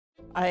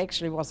I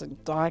actually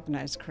wasn't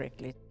diagnosed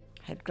correctly.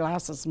 I had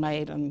glasses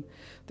made and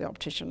the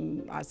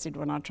optician, I said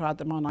when I tried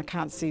them on, I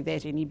can't see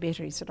that any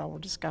better. He said, I will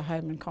just go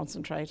home and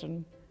concentrate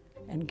and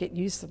get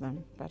used to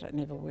them, but it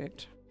never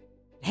worked.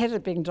 Had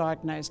it been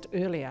diagnosed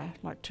earlier,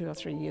 like 2 or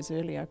 3 years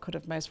earlier, I could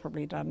have most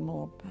probably done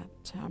more,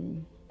 but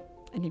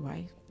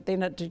anyway,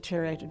 then it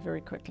deteriorated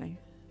very quickly.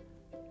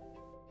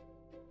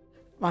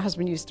 My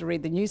husband used to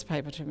read the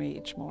newspaper to me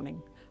each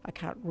morning. I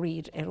can't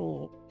read at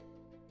all.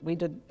 We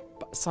did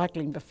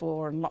cycling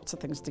before and lots of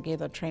things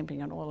together,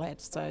 tramping and all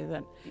that, so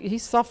that he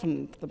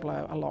softened the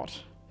blow a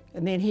lot.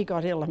 And then he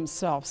got ill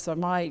himself, so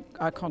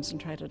I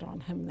concentrated on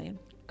him then,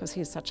 because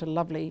he's such a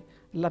lovely,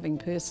 loving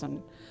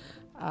person.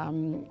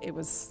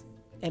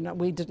 And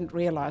we didn't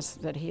realise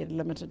that he had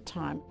limited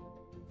time.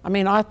 I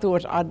mean, I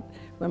thought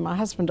when my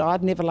husband died,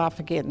 I'd never laugh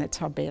again. That's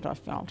how bad I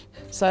felt.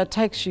 So it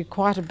takes you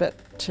quite a bit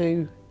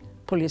to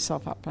pull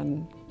yourself up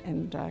and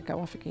go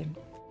off again.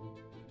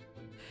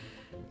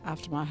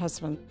 After my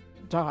husband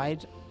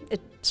died,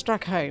 it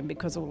struck home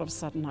because all of a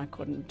sudden I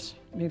couldn't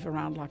move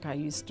around like I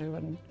used to,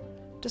 and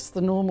just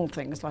the normal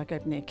things like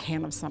opening a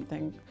can of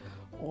something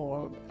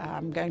or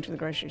going to the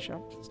grocery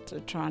shop to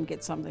try and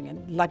get something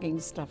and lugging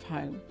stuff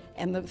home.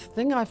 And the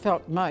thing I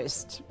felt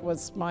most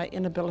was my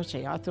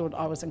inability. I thought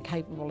I was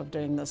incapable of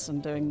doing this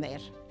and doing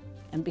that,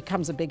 and it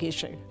becomes a big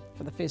issue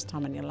for the first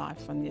time in your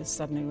life when you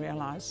suddenly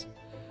realise.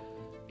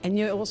 And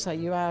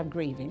you are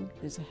grieving.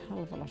 There's a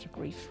hell of a lot of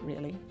grief,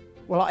 really.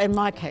 Well, in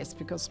my case,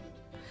 because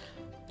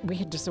we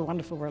had just a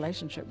wonderful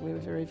relationship. We were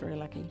very, very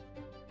lucky.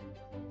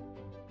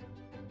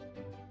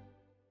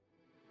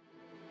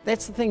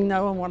 That's the thing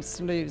no one wants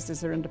to lose, is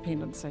their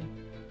independency.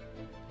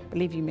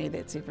 Believe you me,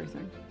 that's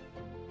everything.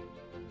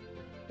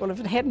 Well, if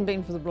it hadn't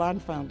been for the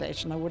Blind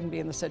Foundation, I wouldn't be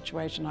in the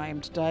situation I am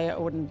today. I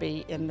wouldn't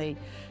be in the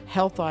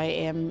health I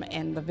am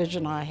and the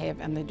vision I have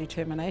and the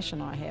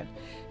determination I have,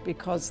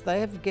 because they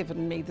have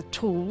given me the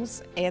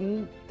tools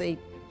and the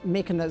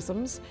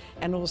mechanisms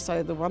and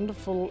also the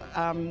wonderful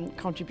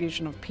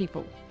contribution of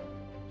people.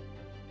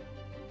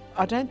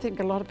 I don't think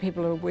a lot of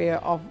people are aware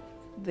of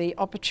the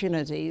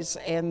opportunities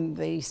and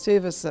the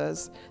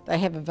services they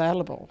have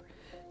available,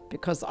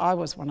 because I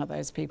was one of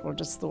those people who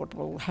just thought,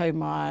 well,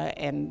 Hieatt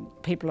and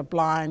people are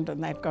blind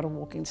and they've got a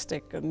walking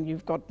stick, and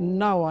you've got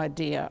no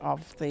idea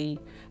of the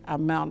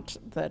amount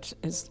that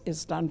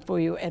is done for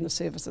you and the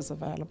services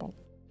available.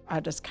 I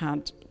just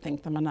can't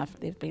thank them enough.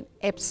 They've been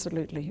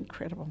absolutely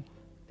incredible.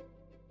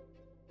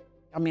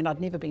 I mean,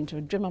 I'd never been to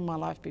a gym in my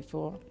life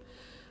before.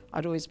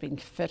 I'd always been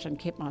fit and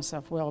kept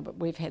myself well, but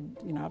we've had,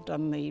 I've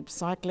done the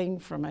cycling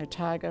from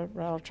Otago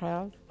Rail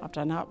Trail. I've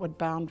done Outward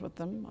Bound with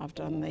them. I've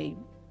done the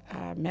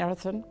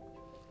marathon,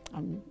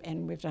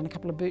 and we've done a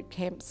couple of boot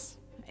camps,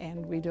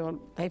 and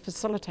they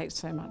facilitate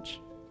so much.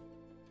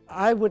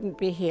 I wouldn't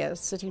be here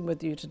sitting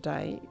with you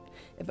today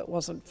if it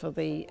wasn't for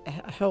the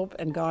help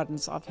and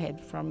guidance I've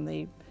had from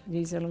the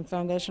New Zealand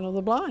Foundation of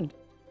the Blind.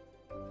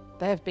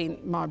 They have been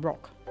my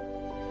rock.